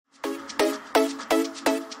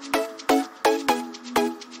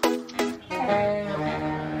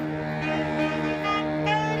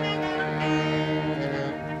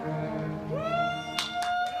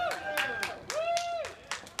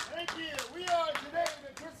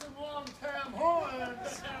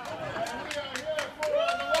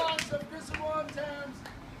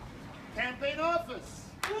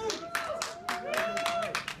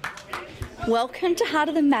Welcome to Heart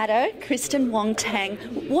of the Matter, Kristyn Wong Tam.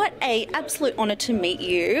 What a absolute honour to meet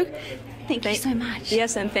you. Thank you so much.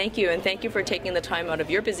 Yes, and thank you for taking the time out of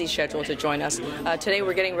your busy schedule to join us. Today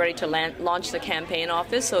we're getting ready to launch the campaign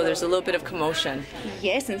office, so there's a little bit of commotion.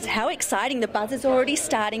 Yes, and how exciting. The buzz is already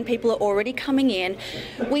starting, people are already coming in.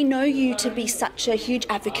 We know you to be such a huge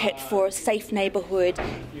advocate for a safe neighbourhood,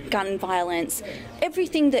 gun violence,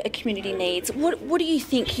 everything that a community needs. What do you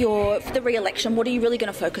think for the re-election, what are you really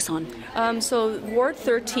going to focus on? So Ward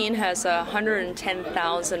 13 has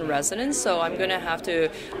 110,000 residents, so I'm going to have to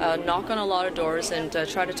knock on a lot of doors and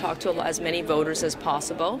try to talk to as many voters as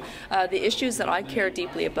possible. The issues that I care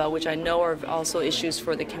deeply about, which I know are also issues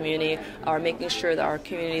for the community, are making sure that our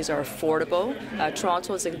communities are affordable.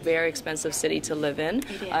 Toronto is a very expensive city to live in,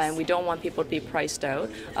 and we don't want people to be priced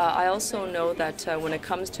out. I also know that when it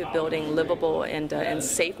comes to building livable and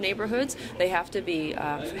safe neighborhoods, they have to be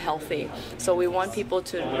healthy. So we want people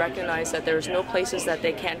to recognize that there's no places that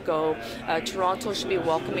they can't go. Toronto should be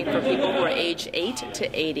welcoming for people who are age 8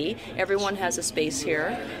 to 80. Everyone has a space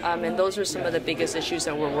here, and those are some of the biggest issues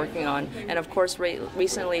that we're working on. And of course,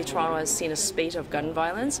 recently Toronto has seen a spate of gun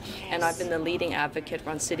violence, and I've been the leading advocate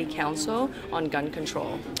on City Council on gun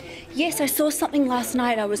control. Yes, I saw something last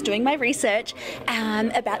night. I was doing my research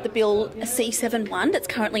about the bill C71 that's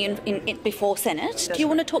currently in before Senate. Do you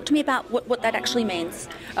want to talk to me about what that actually means?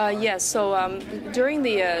 Yes, so during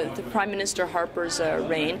the Prime Minister Harper's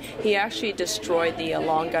reign, he actually destroyed the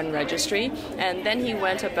long gun registry, and then he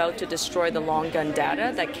went about to destroy the long gun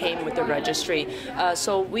data that came with the registry.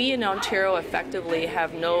 So we in Ontario effectively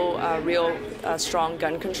have no real strong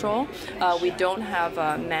gun control. We don't have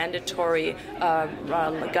mandatory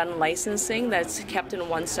gun licensing that's kept in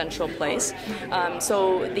one central place.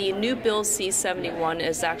 So the new bill C71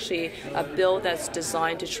 is actually a bill that's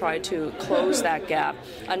designed to try to close that gap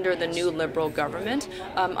under the new Liberal government.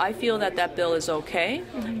 I feel that that bill is okay.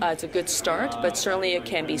 It's a good start, but certainly it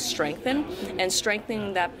can be strengthened, and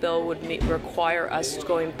strengthening that bill would require us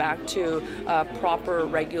going back to proper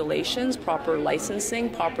regulations, proper licensing,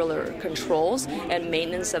 proper controls, and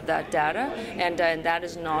maintenance of that data, and that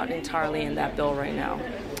is not entirely in that bill right now.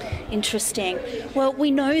 Interesting. Well,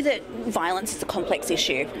 we know that violence is a complex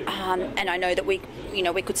issue, and I know that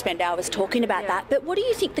we could spend hours talking about that. But what do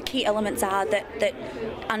you think the key elements are that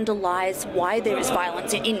underlies why there is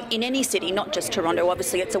violence in any city, not just Toronto?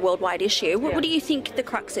 Obviously, it's a worldwide issue. What do you think the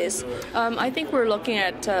crux is? I think we're looking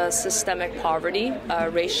at systemic poverty,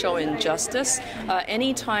 racial injustice.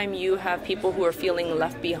 Anytime you have people who are feeling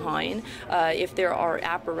left behind, if there are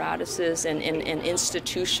apparatuses and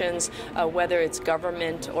institutions, whether it's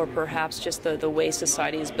government or perhaps just the way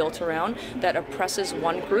society is built around, that oppresses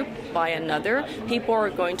one group by another, people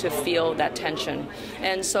are going to feel that tension.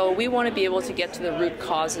 And so we want to be able to get to the root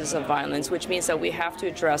causes of violence, which means that we have to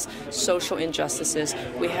address social injustices,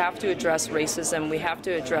 we have to address racism, we have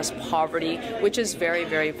to address poverty, which is very,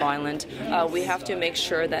 very violent. We have to make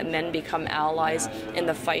sure that men become allies in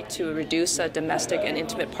the fight to reduce domestic and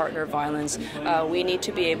intimate partner violence. We need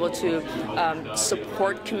to be able to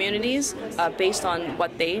support communities based on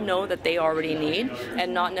what they know that they already need,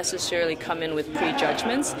 and not necessarily come in with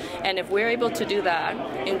prejudgments. And if we're able to do that,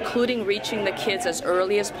 including reaching the kids as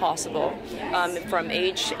early as possible, from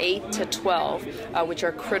age 8 to 12, which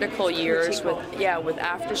are critical years with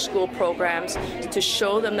after-school programs, to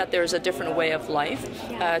show them that there's a different way of life,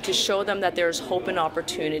 to show them that there's hope and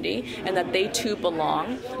opportunity, and that they too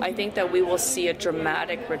belong, I think that we will see a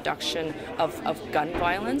dramatic reduction of gun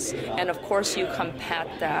violence. And of course, you combat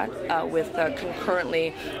that with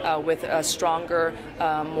concurrently with a stronger,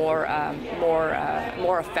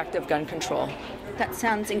 more effective gun control. That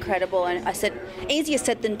sounds incredible, and I said easier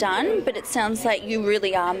said than done, but it sounds like you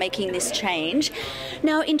really are making this change.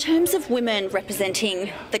 Now, in terms of women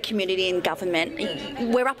representing the community in government,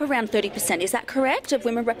 we're up around 30%, is that correct, of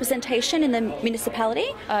women representation in the municipality?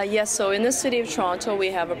 Yes, so in the City of Toronto we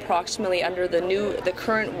have approximately, under the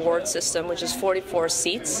current ward system, which is 44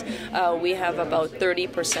 seats, we have about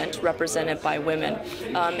 30% represented by women.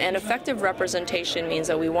 And effective representation means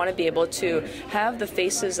that we want to be able to have the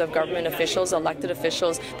faces of government officials, elected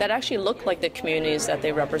officials, that actually look like the communities that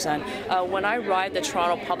they represent. When I ride the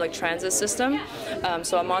Toronto public transit system,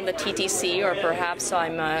 so I'm on the TTC, or perhaps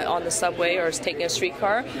I'm on the subway or taking a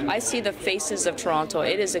streetcar, I see the faces of Toronto.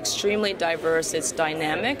 It is extremely diverse, it's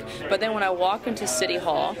dynamic, but then when I walk into City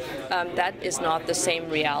Hall, that is not the same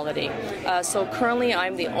reality. So currently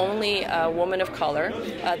I'm the only woman of color,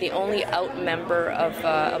 the only out member of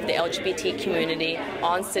the LGBT community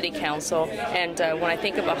on City Council, and when I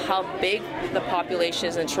think about how big the population population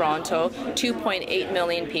is in Toronto, 2.8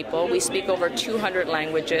 million people. We speak over 200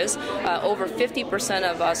 languages. Over 50%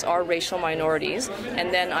 of us are racial minorities,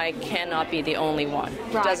 and then I cannot be the only one.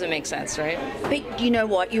 Right. Doesn't make sense, right? But you know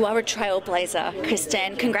what? You are a trailblazer,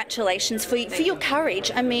 Kristyn. Congratulations for your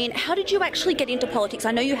courage. I mean, how did you actually get into politics?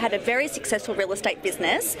 I know you had a very successful real estate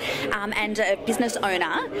business and a business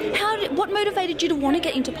owner. What motivated you to want to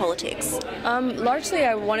get into politics? Largely,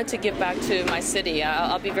 I wanted to give back to my city.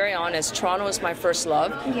 I'll be very honest. Toronto is my first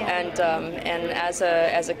love, and as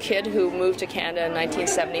a kid who moved to Canada in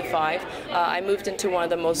 1975, I moved into one of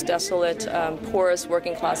the most desolate, poorest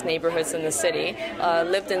working class neighborhoods in the city.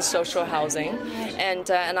 Lived in social housing,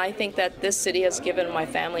 and I think that this city has given my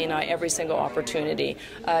family and I every single opportunity.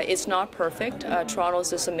 It's not perfect. Toronto is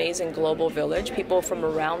this amazing global village. People from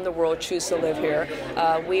around the world choose to live here.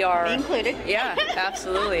 We are me included. Yeah,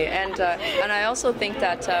 absolutely. And I also think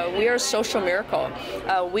that we are a social miracle.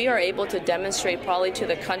 We are able to demonstrate probably to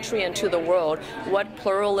the country and to the world what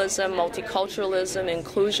pluralism, multiculturalism,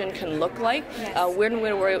 inclusion can look like when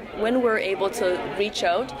we're able to reach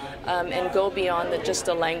out and go beyond just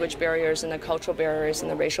the language barriers and the cultural barriers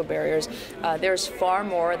and the racial barriers. There's far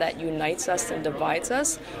more that unites us than divides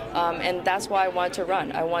us, and that's why I want to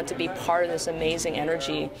run. I want to be part of this amazing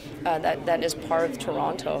energy that is part of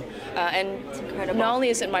Toronto. And not only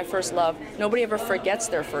is it my first love, nobody ever forgets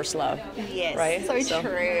their first love. Yes, right? So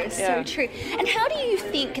true, so true. And how do you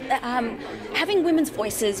think that having women's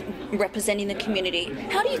voices representing the community,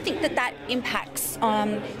 how do you think that impacts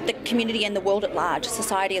the community and the world at large,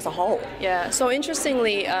 society as a whole? Yeah, so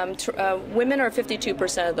interestingly, women are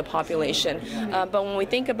 52% of the population, but when we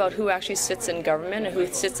think about who actually sits in government and who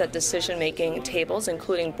sits at decision-making tables,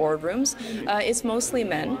 including boardrooms, it's mostly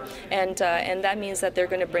men, and that means that they're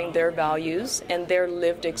going to bring their values and their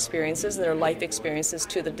lived experiences and their life experiences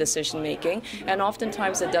to the decision-making, and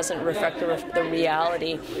oftentimes it doesn't reflect the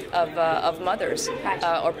reality of mothers,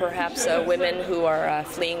 or perhaps women who are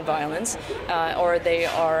fleeing violence, or they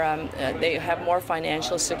have more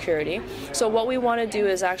financial security. So what we want to do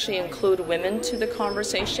is actually include women to the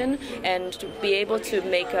conversation and be able to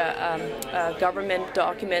make government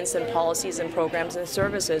documents and policies and programs and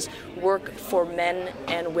services work for men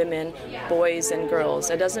and women, boys and girls.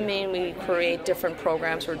 It doesn't mean we create different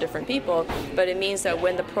programs for different people, but it means that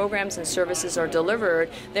when the programs and services are delivered,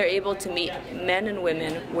 they're able to meet men and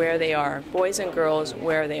women where they are, boys and girls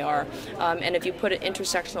where they are. And if you put an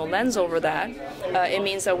intersectional lens over that, it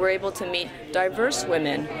means that we're able to meet diverse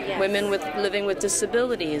women, women living with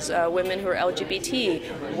disabilities, women who are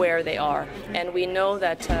LGBT where they are. And we know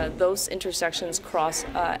that those intersections cross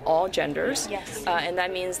all genders, and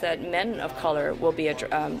that means that men of color will be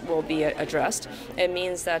addressed. It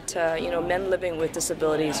means that men living with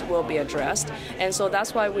disabilities will be addressed, and so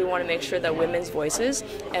that's why we want to make sure that women's voices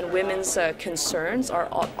and women's concerns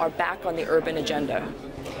are back on the urban agenda.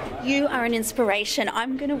 You are an inspiration.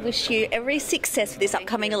 I'm going to wish you every success for this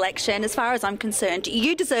upcoming election. As far as I'm concerned,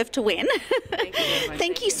 you deserve to win. Thank you very much.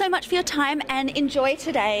 Thank you so much for your time and enjoy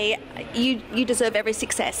today. You deserve every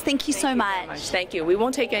success. Thank you so much. Thank you. We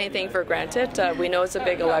won't take anything for granted. We know it's a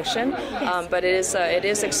big election, but it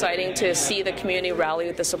is exciting to see the community rally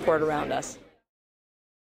with the support around us.